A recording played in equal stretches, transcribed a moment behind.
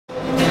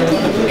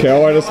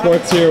Carolina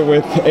Sports here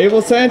with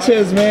Abel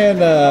Sanchez,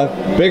 man.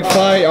 Big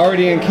fight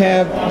already in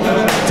camp.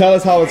 Tell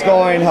us how it's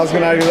going. How's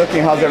Gennady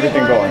looking? How's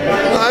everything going?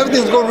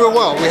 Everything's going real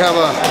well. We have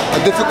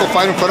a difficult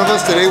fight in front of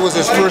us. Today was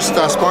his first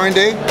sparring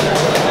day.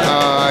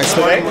 I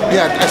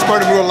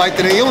sparred him real light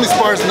today. He only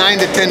spars 9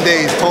 to 10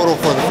 days total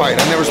for the fight.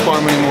 I never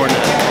spar him any more than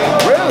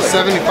that. Really?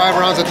 75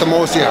 rounds at the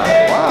most, yeah.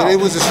 Wow. Today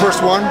was his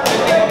first one.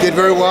 Did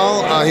very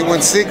well. He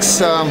went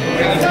 6.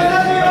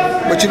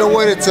 But you know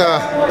what?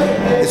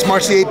 It's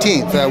March the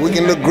 18th. We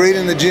can look great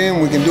in the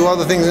gym. We can do all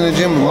the things in the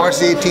gym. But March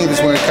the 18th is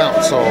when it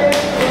counts. So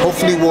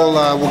hopefully we'll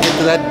get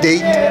to that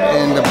date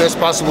in the best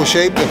possible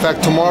shape. In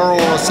fact, tomorrow,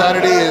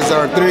 Saturday, is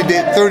our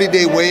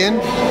 30-day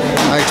weigh-in.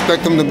 I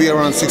expect him to be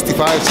around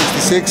 65,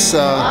 66.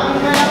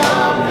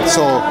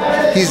 So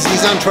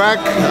he's on track.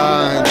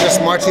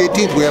 Just March the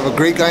 18th, we have a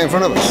great guy in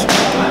front of us.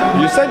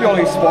 You said you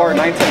only spar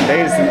 9-10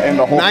 days in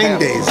the whole 9 camp.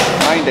 days.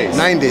 9 days.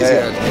 9 days,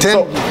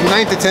 yeah.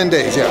 9 to 10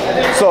 days,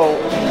 yeah. So,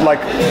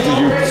 like, did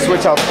you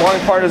switch out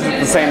sparring partners? Is it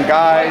the same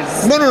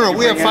guys? No.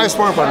 We have 5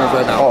 sparring partners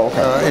right now. Oh,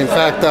 okay. In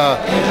fact,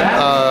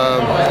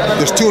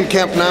 there's 2 in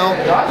camp now.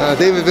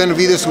 David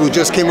Benavides, who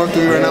just came up to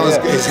me right now,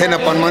 is heading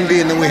up on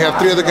Monday, and then we have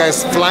 3 other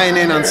guys flying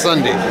in on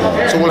Sunday.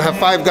 So we'll have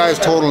 5 guys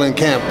total in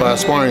camp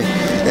sparring.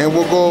 And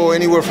we'll go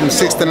anywhere from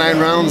 6 to 9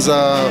 rounds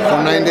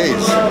for 9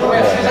 days.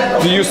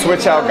 Do you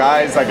switch out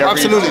guys like every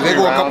Absolutely, they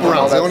go a couple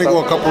rounds. They only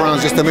go a couple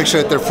rounds just to make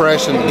sure that they're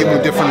fresh and give them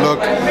a different look.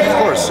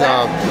 Of course,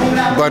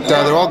 but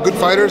they're all good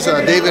fighters.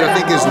 David, I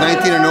think, is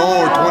 19-0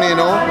 or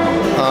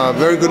 20-0.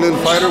 Very good little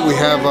fighter. We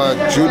have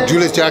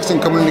Julius Jackson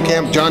coming into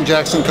camp, John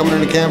Jackson coming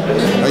into camp,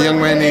 a young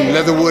man named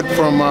Leatherwood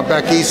from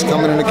back east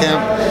coming into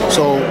camp.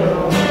 So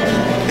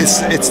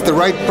it's the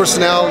right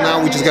personnel.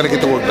 Now we just got to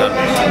get the work done.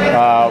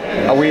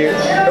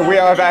 We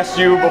have asked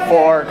you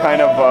before,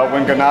 kind of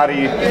when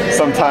Gennady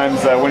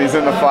sometimes when he's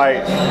in the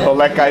fight, he'll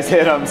let guys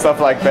hit him, stuff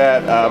like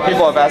that.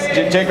 People have asked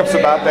Jacobs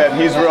about that,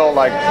 and he's real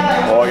like,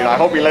 well, you know, I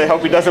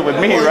hope he does it with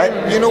me,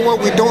 right? You know what?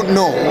 We don't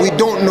know. We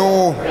don't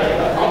know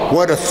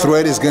what a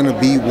threat is going to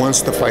be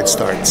once the fight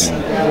starts.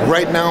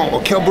 Right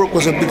now, Kell Brook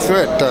was a big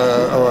threat.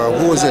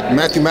 Who was it?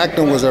 Matthew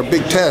Macklin was our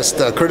big test.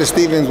 Curtis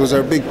Stevens was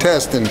our big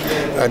test, and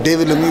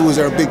David Lemieux was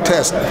our big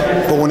test.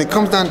 But when it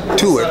comes down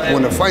to it,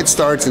 when the fight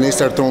starts and they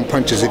start throwing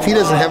punches, if he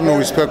doesn't have no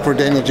respect for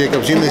Daniel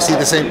Jacobs, you may see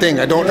the same thing.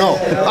 I don't know.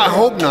 I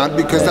hope not,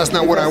 because that's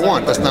not what I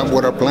want. That's not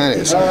what our plan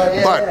is.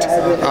 But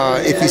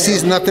if he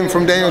sees nothing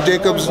from Daniel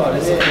Jacobs,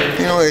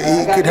 you know,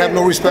 he could have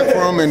no respect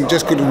for him and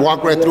just could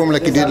walk right through him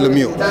like he did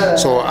Lemieux.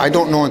 So I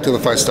don't know until the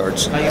fight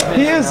starts.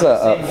 He is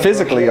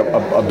physically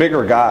a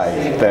bigger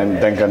guy than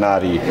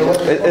Gennady.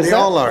 They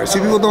all are. See,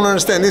 people don't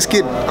understand. This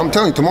kid, I'm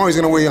telling you, tomorrow he's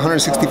going to weigh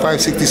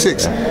 165,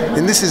 66.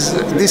 And this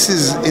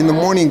is in the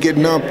morning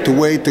getting up to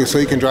wait so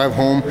he can drive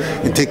home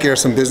and take care of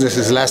some business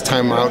his last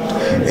time out.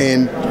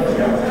 And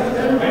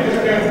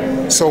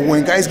so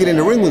when guys get in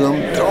the ring with him,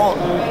 they're all,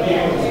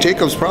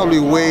 Jacobs probably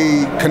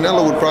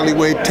Canelo would probably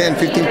weigh 10,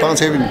 15 pounds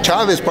heavier than him.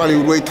 Chavez probably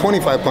would weigh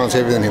 25 pounds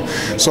heavier than him.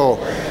 So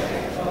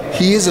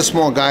he is a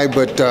small guy,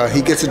 but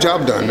he gets the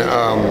job done.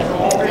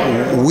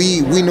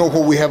 We know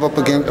what we have up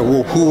against,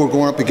 who we're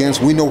going up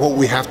against. We know what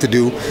we have to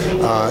do.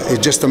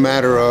 It's just a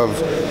matter of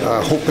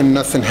hoping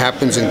nothing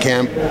happens in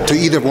camp to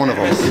either one of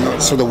them,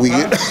 so that we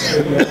get,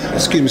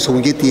 excuse me, so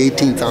we get the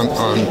 18th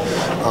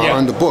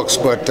on the books.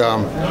 But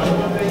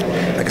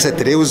like I said,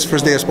 today was the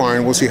first day of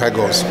sparring. We'll see how it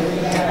goes.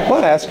 I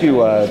want to ask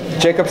you,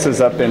 Jacobs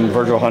is up in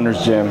Virgil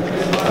Hunter's gym.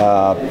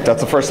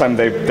 That's the first time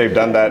they've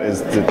done that,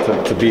 is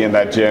to be in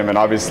that gym. And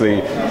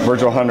obviously,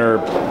 Virgil Hunter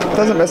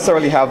doesn't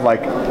necessarily have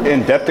like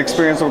in-depth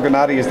experience with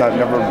Gennady. He's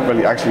never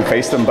really actually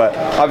faced him. But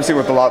obviously,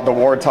 with the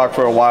war talk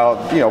for a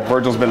while, you know,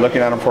 Virgil's been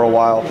looking at him for a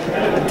while.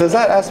 Does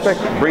that aspect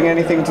bring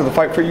anything to the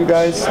fight for you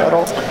guys at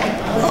all?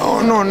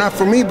 Oh, no, not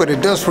for me, but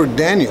it does for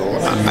Daniel.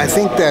 I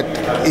think that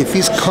if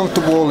he's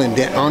comfortable and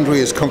Andre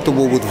is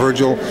comfortable with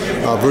Virgil,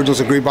 Virgil's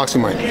a great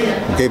boxing mind.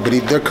 Okay, but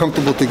if they're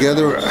comfortable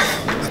together,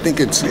 I think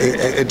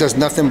it does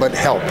nothing but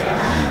help.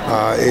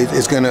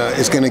 It's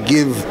gonna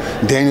give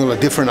Daniel a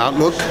different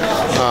outlook.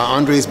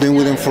 Andre's been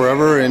with him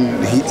forever,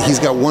 and he's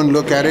got one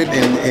look at it,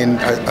 and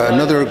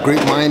another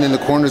great mind in the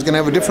corner is gonna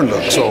have a different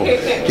look. So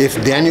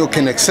if Daniel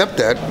can accept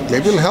that,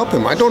 maybe it'll help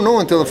him. I don't know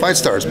until the fight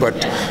starts,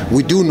 but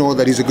we do know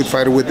that he's a good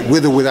fighter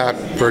with or without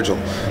Virgil.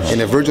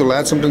 And if Virgil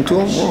adds something to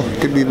him, well, it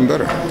could be even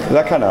better. Is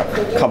that kind of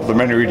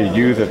complimentary to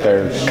you that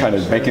they're kind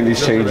of making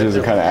these changes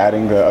and kind of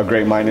adding a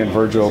great mind in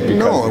Virgil?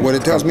 No, what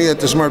it tells me that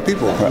they're smart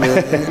people.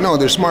 No,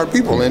 they're smart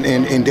people,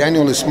 and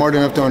Daniel is smart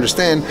enough to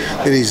understand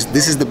that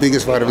this is the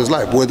biggest fight of his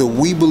life. Whether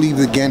we believe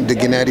that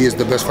Gennady is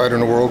the best fighter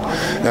in the world,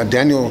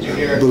 Daniel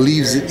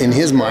believes in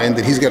his mind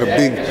that he's got a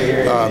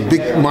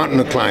big mountain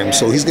to climb.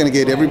 So he's going to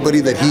get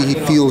everybody that he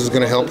feels is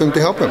going to help him.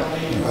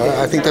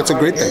 I think that's a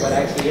great thing.